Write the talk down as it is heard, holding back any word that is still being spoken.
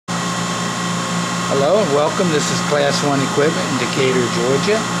Hello and welcome. This is Class 1 Equipment in Decatur,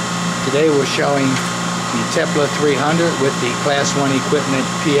 Georgia. Today we're showing the Tepla 300 with the Class 1 Equipment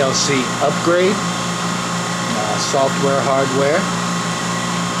PLC upgrade, software, hardware.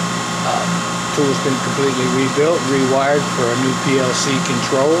 Tool's been completely rebuilt, rewired for a new PLC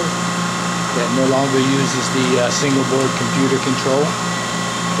control that no longer uses the single board computer control,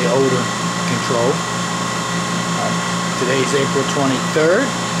 the older control. Today's April 23rd.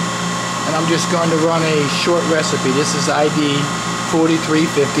 And I'm just going to run a short recipe. This is ID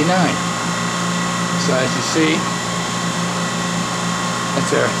 4359. So as you see,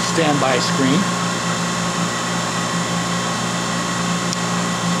 that's our standby screen.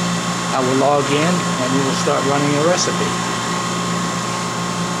 I will log in and we will start running a recipe.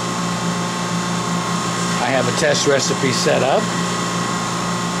 I have a test recipe set up.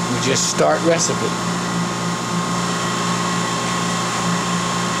 We just start recipe.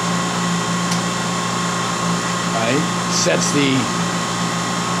 Sets the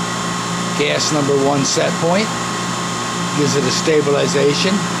gas number 1 set point, gives it a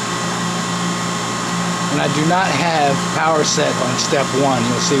stabilization, and I do not have power set on step 1.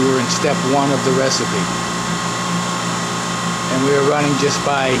 You'll see we're in step 1 of the recipe, and we are running just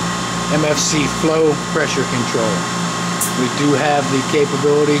by MFC flow pressure control. We do have the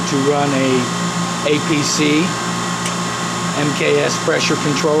capability to run a APC MKS pressure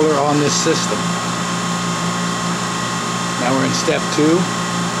controller on this system. Now we're in step 2,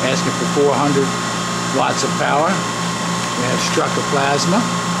 asking for 400 watts of power. We have struck a plasma.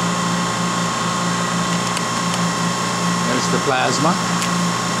 There's the plasma.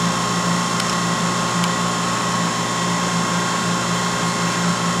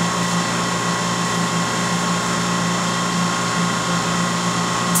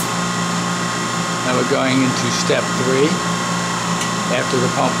 Now we're going into step 3. After the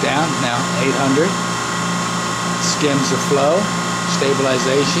pump down, now 800. Skims of flow,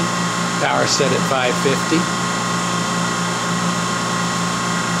 stabilization, power set at 550.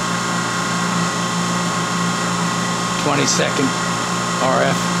 "20-second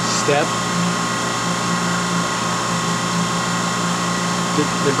RF step.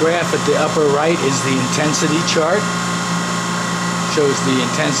 The graph at the upper right is the intensity chart. Shows the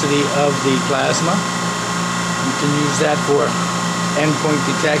intensity of the plasma. You can use that for endpoint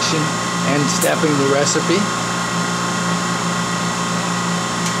detection and stepping the recipe.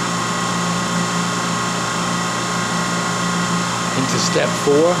 Into step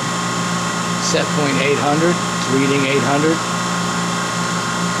 4, set point 800, it's reading 800,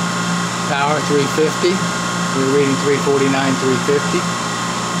 power 350, we're reading 349, 350.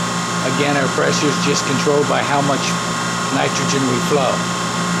 Again, our pressure is just controlled by how much nitrogen we flow.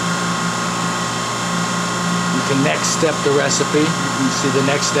 You can next step the recipe. You can see the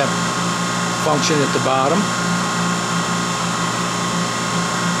next step function at the bottom.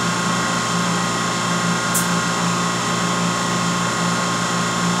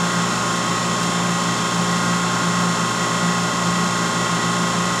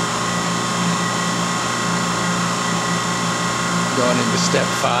 Going into step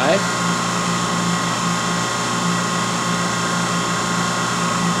 5.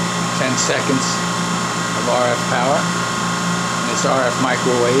 "10 seconds of RF power. And it's RF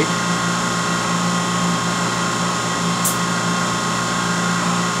microwave.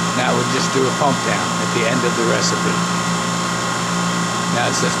 Now we'll just do a pump down at the end of the recipe. Now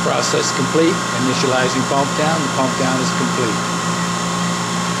it says process complete, initializing pump down. The pump down is complete.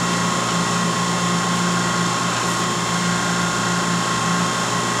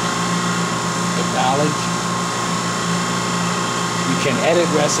 Acknowledge. You can edit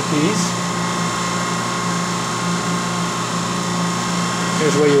recipes.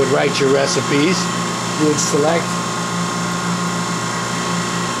 Here's where you would write your recipes. You would select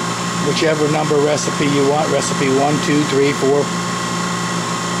whichever number recipe you want, recipe 1, 2, 3, 4.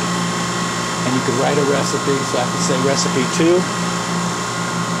 And you could write a recipe, so I could say recipe 2,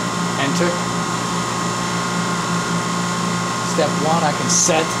 enter. Step 1, I can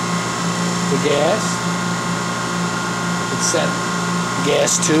set the gas. It's set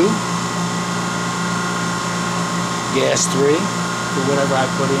gas 2, gas 3, for whatever I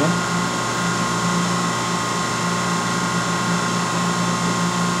put in.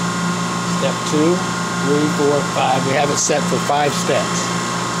 Step 2, 3, 4, 5. We have it set for 5 steps.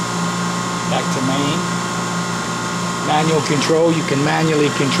 Back to main. Manual control. You can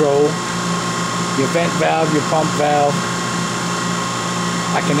manually control your vent valve, your pump valve.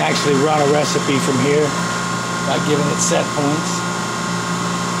 I can actually run a recipe from here by giving it set points.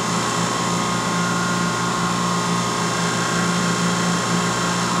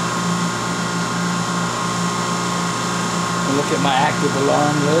 look at my active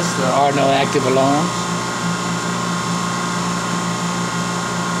alarm list. There are no active alarms.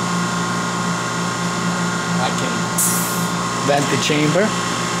 I can vent the chamber.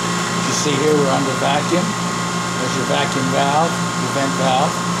 As you see here, we're under vacuum. There's your vacuum valve, your vent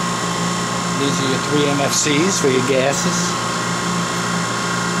valve. These are your 3 MFCs for your gases.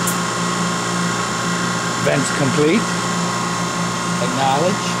 Vents complete.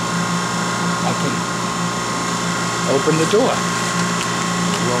 Acknowledge. I can open the door.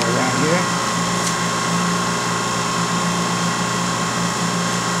 Roll around here.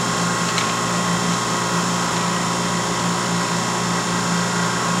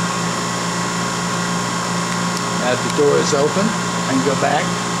 As the door is open, I can go back,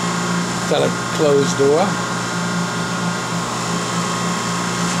 tell it closed door.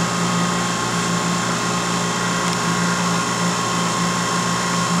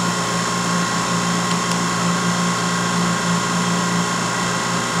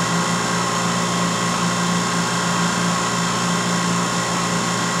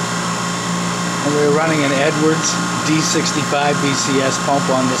 And we're running an Edwards D65 BCS pump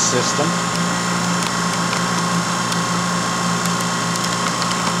on this system.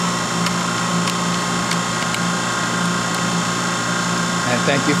 And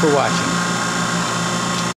thank you for watching.